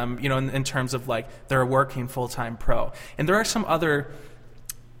respect them, you know, in terms of like they're a working full-time pro? And there are some other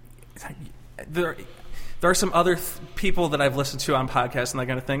there are some other people that I've listened to on podcasts and that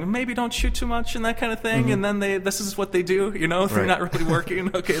kind of thing. Maybe don't shoot too much and that kind of thing, and then this is what they do. You know, they're not really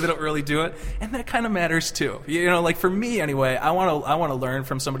working. Okay, they don't really do it, and that kind of matters too. You know, like for me anyway, I want to learn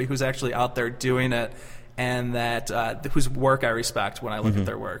from somebody who's actually out there doing it, and that whose work I respect when I look at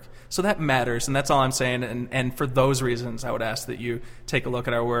their work. So that matters, and that's all I'm saying. And for those reasons, I would ask that you take a look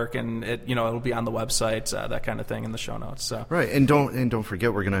at our work, and it'll be on the website, that kind of thing, in the show notes. So right, and don't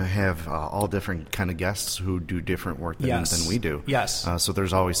forget, we're going to have all different kind of guests who do different work than we do. Yes. So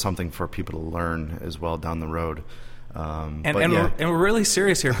there's always something for people to learn as well down the road. We're really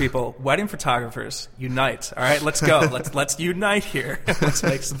serious here, people. Wedding photographers, unite! All right, let's go. Let's unite here. Let's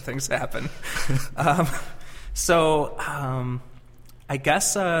make some things happen. I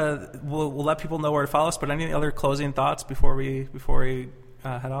guess we'll let people know where to follow us. But any other closing thoughts before we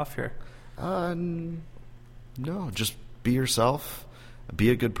head off here? No, just be yourself. Be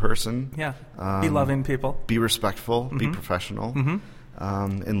a good person. Yeah. Be loving people. Be respectful. Be professional.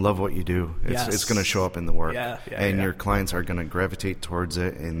 And love what you do. It's going to show up in the work. Your clients are going to gravitate towards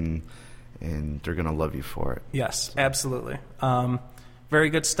it, and they're going to love you for it. Yes, absolutely. Very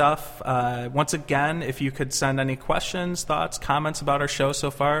good stuff. Once again, if you could send any questions, thoughts, comments about our show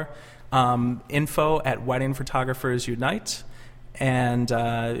so far, info@Wedding Photographers Unite. And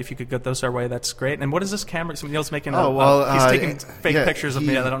if you could get those our way, that's great. And what is this camera? Neil's making he's taking fake pictures of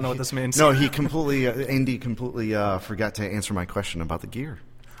me. I don't know what this means. No, Andy completely forgot to answer my question about the gear.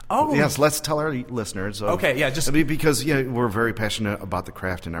 Oh. Yes, let's tell our listeners. Because we're very passionate about the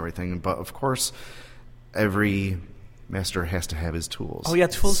craft and everything, but of course, every master has to have his tools. Oh, yeah,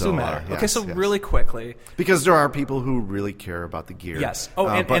 tools do matter. Really quickly. Because there are people who really care about the gear. Yes. Oh,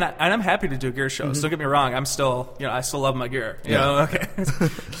 and I'm happy to do gear shows. Don't get me wrong. I'm still, I still love my gear. You know, okay.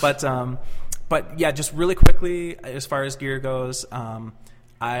 But yeah, just really quickly, as far as gear goes,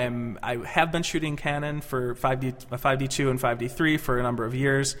 I have been shooting Canon for 5D2 and 5D3 for a number of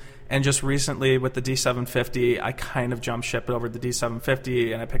years, and just recently with the D750, I kind of jumped ship over the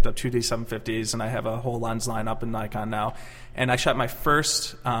D750, and I picked up two D750s, and I have a whole lens lineup in Nikon now. And I shot my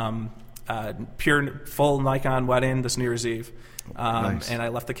first pure full Nikon wedding this New Year's Eve. Nice. And I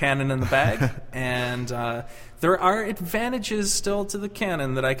left the Canon in the bag, and there are advantages still to the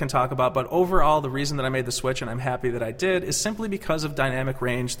Canon that I can talk about, but overall the reason that I made the switch, and I'm happy that I did, is simply because of dynamic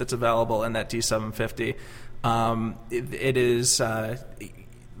range that's available in that D750. It is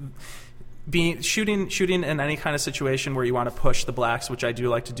shooting in any kind of situation where you want to push the blacks, which I do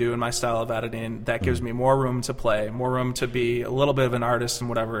like to do in my style of editing. That gives me more room to play, more room to be a little bit of an artist and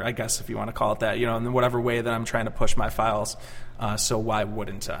whatever, I guess, if you want to call it that, in whatever way that I'm trying to push my files. So why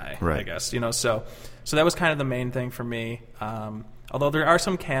wouldn't I? Right. I guess, so that was kind of the main thing for me. Although there are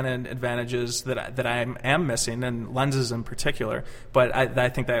some Canon advantages that I am missing, and lenses in particular. But I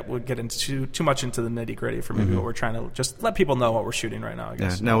think that would get into too much into the nitty gritty for maybe what we're trying to just let people know what we're shooting right now. I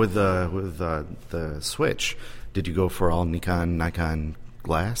guess. Yeah. Now with the Switch, did you go for all Nikon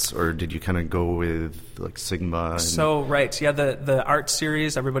glass, or did you kind of go with like Sigma? So the art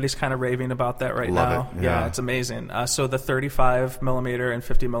series, everybody's kind of raving about that right Love now. it. Yeah, it's amazing. So the 35 millimeter and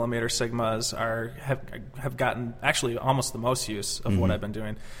 50 millimeter Sigmas have gotten actually almost the most use of what I've been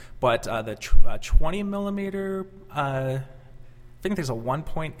doing, but the 20 millimeter. I think there's a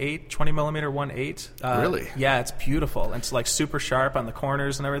 1.8, 20 millimeter 1.8. Really? Yeah, it's beautiful. It's like super sharp on the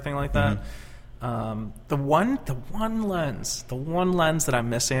corners and everything like that. The one lens that I'm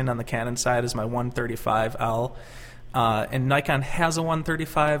missing on the Canon side is my 135L. And Nikon has a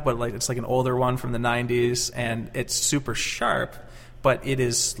 135, but it's like an older one from the 90s, and it's super sharp, but it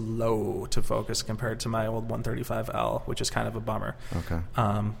is slow to focus compared to my old 135L, which is kind of a bummer. Okay.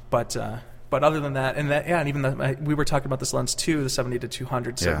 But other than that, and even we were talking about this lens too. The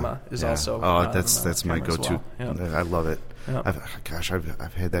 70-200 Sigma is also. That's my go-to. Well. Yeah. I love it. Yeah.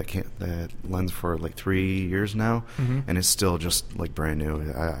 I've had that lens for like 3 years now, and it's still just like brand new.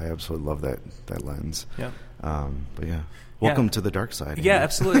 I absolutely love that lens. Yeah. But yeah. Welcome to the dark side. Yeah,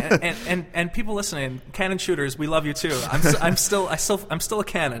 absolutely. and people listening, Canon shooters, we love you too. I'm still a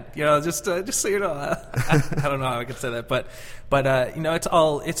Canon. Just so you know, I don't know how I can say that, but it's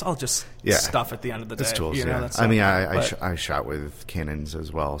all just stuff at the end of the day. It's tools. I shot with Canons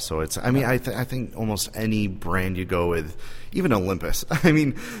as well, so it's. I think almost any brand you go with, even Olympus. Or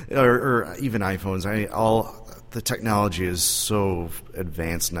even iPhones. The technology is so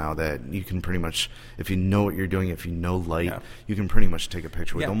advanced now that you can pretty much, if you know what you're doing, if you know light, you can pretty much take a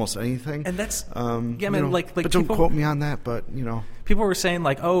picture with almost anything. And that's but don't quote me on that. But people were saying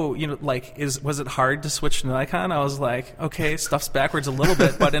was it hard to switch to Nikon? I was like, okay, stuff's backwards a little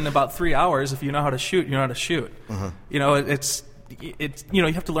bit, but in about 3 hours, if you know how to shoot, you know how to shoot. It's you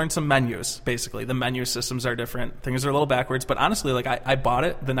have to learn some menus. Basically, the menu systems are different. Things are a little backwards, but honestly, I bought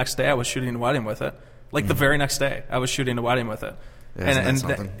it the next day. I was shooting a wedding with it. The very next day, I was shooting a wedding with it.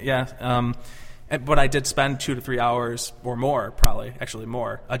 But I did spend 2 to 3 hours or more, probably actually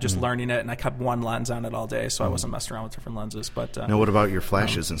more, just learning it, and I kept one lens on it all day, so I wasn't messing around with different lenses. But now, what about your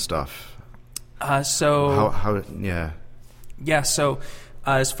flashes and stuff? So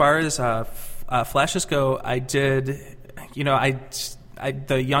as far as flashes go, I did.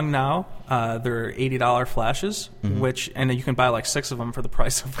 The Young Now, they're $80 flashes, and you can buy like 6 of them for the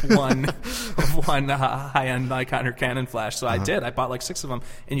price of one high-end Nikon or Canon flash. So I bought like 6 of them,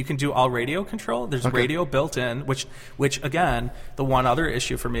 and you can do all radio control. There's radio built in, which again, the one other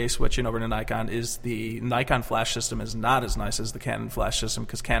issue for me switching over to Nikon is the Nikon flash system is not as nice as the Canon flash system,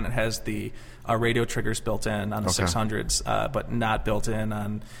 because Canon has the radio triggers built in on the 600s, but not built in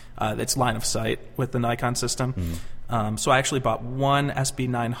on its line of sight with the Nikon system. So I actually bought one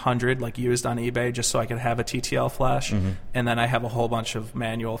SB900, used on eBay, just so I could have a TTL flash, and then I have a whole bunch of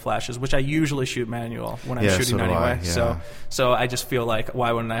manual flashes, which I usually shoot manual when I'm shooting anyway. So I just feel like,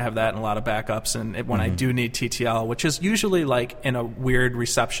 why wouldn't I have that and a lot of backups? And when I do need TTL, which is usually in a weird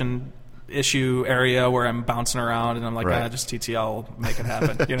reception issue area where I'm bouncing around, and I'm like, just TTL will make it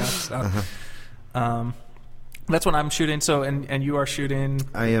happen, So. That's what I'm shooting. So, and you are shooting?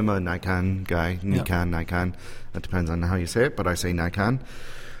 I am a Nikon guy. Nikon. That depends on how you say it, but I say Nikon.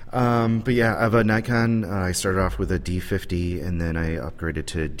 But yeah, I have a Nikon. I started off with a D50, and then I upgraded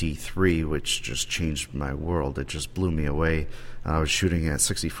to D3, which just changed my world. It just blew me away. I was shooting at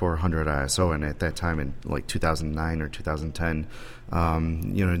 6400 ISO, and at that time in 2009 or 2010,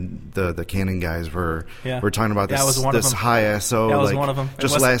 the Canon guys were talking about this high ISO. Yeah, I was one of them.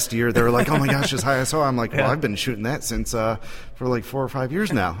 Just last year, they were like, "Oh my gosh, this high ISO!" I'm like, "Well, I've been shooting that since for 4 or 5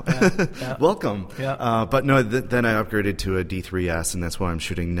 years now." Welcome. Yeah. But no, then I upgraded to a D3S, and that's what I'm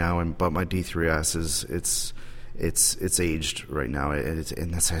shooting now. But my D3S it's aged right now,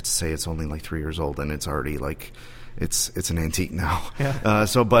 and that's, I have to say, it's only 3 years old, and it's already it's an antique now. Yeah.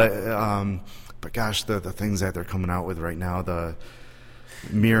 But gosh, the things that they're coming out with right now, the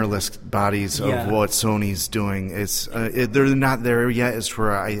mirrorless bodies of what Sony's doing, they're not there yet as to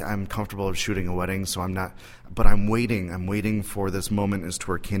where I'm comfortable of shooting a wedding, so I'm not. But I'm waiting for this moment as to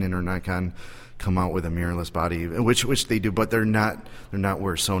where Canon or Nikon come out with a mirrorless body, which they do, but they're not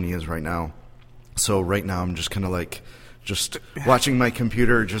where Sony is right now. So right now I'm just kind of just watching my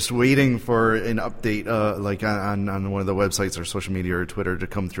computer, just waiting for an update, on one of the websites or social media or Twitter to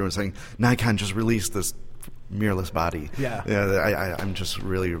come through and saying, Nikon just released this mirrorless body. Yeah. I'm just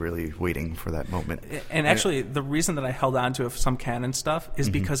really, really waiting for that moment. And actually, the reason that I held on to some Canon stuff is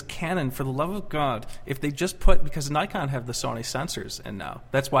because Canon, for the love of God, if they just because Nikon have the Sony sensors in now,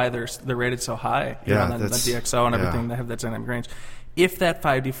 that's why they're rated so high. On the DxO and everything. They have that dynamic range. If that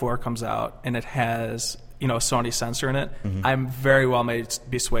 5D4 comes out and it has a Sony sensor in it, I'm very well may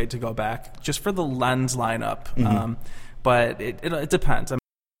be swayed to go back just for the lens lineup. But it depends.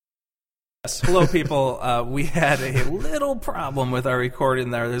 Yes. Hello, people. We had a little problem with our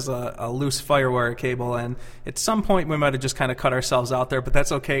recording there. There's a loose FireWire cable, and at some point we might have just kind of cut ourselves out there, but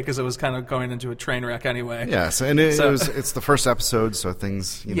that's okay because it was kind of going into a train wreck anyway. Yes, and it's the first episode, so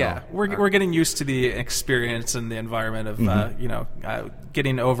things, we're getting used to the experience and the environment of,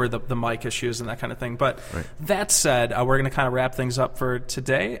 getting over the mic issues and that kind of thing. But that said, we're going to kind of wrap things up for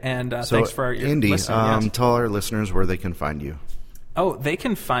today, and thanks for Andy, listening. tell our listeners where they can find you. Oh, they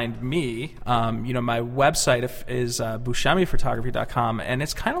can find me. My website is buscemiphotography.com, and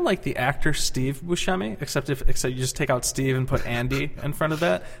it's kind of like the actor Steve Buscemi, except you just take out Steve and put Andy in front of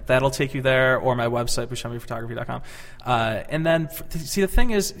that. That'll take you there, or my website, buscemiphotography.com. And then, see, the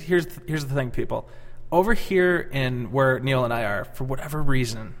thing is, here's the thing, people. Over here in where Neil and I are, for whatever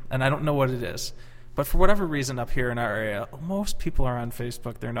reason, and I don't know what it is, but for whatever reason up here in our area, most people are on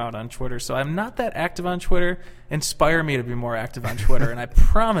Facebook. They're not on Twitter. So I'm not that active on Twitter. Inspire me to be more active on Twitter, and I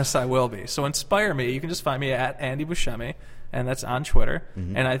promise I will be. So inspire me. You can just find me at Andy Buscemi, and that's on Twitter.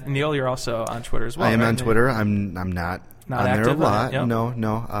 And Neil, you're also on Twitter as well. I am right? on Twitter. I'm not on active, there a lot. Yep.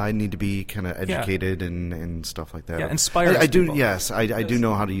 No. I need to be kind of educated and stuff like that. Yeah, inspire I do. people. Yes, I do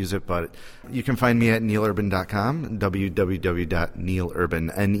know how to use it, but you can find me at neilurban.com,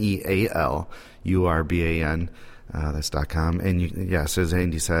 www.neilurban, NEALURBAN. That's .com. And as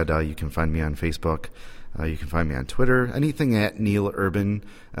Andy said, you can find me on Facebook. You can find me on Twitter. Anything at Neil Urban.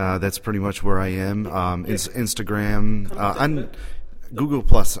 That's pretty much where I am. Instagram. On Google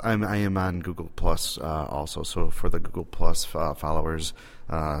Plus. I am on Google Plus also. So for the Google Plus followers,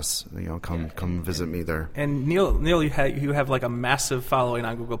 come visit me there. And Neil, you have like a massive following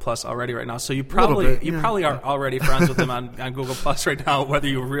on Google Plus already right now. So you probably are already friends with him on Google Plus right now, whether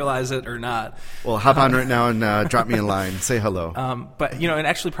you realize it or not. Well, hop on right now and drop me a line. Say hello. But and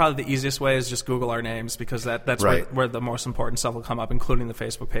actually probably the easiest way is just Google our names, because that's right. where the most important stuff will come up, including the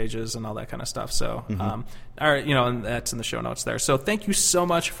Facebook pages and all that kind of stuff. So, and that's in the show notes there. So thank you so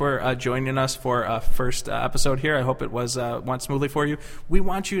much for joining us for our first episode here. I hope it went smoothly for you. We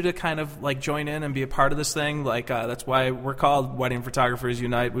want you to kind of like join in and be a part of this thing. Like that's why we're called Wedding Photographers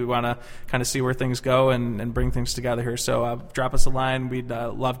Unite. We want to kind of see where things go and bring things together here. So drop us a line. We'd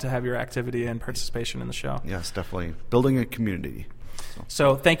love to have your activity and participation in the show. Yes, definitely. Building a community.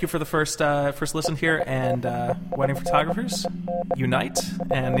 So thank you for the first listen here, and Wedding Photographers Unite,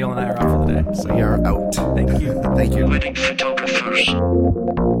 and Neil and I are out for the day. So we are out. Thank you. Thank you. Wedding Photographers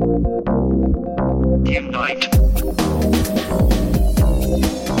Unite.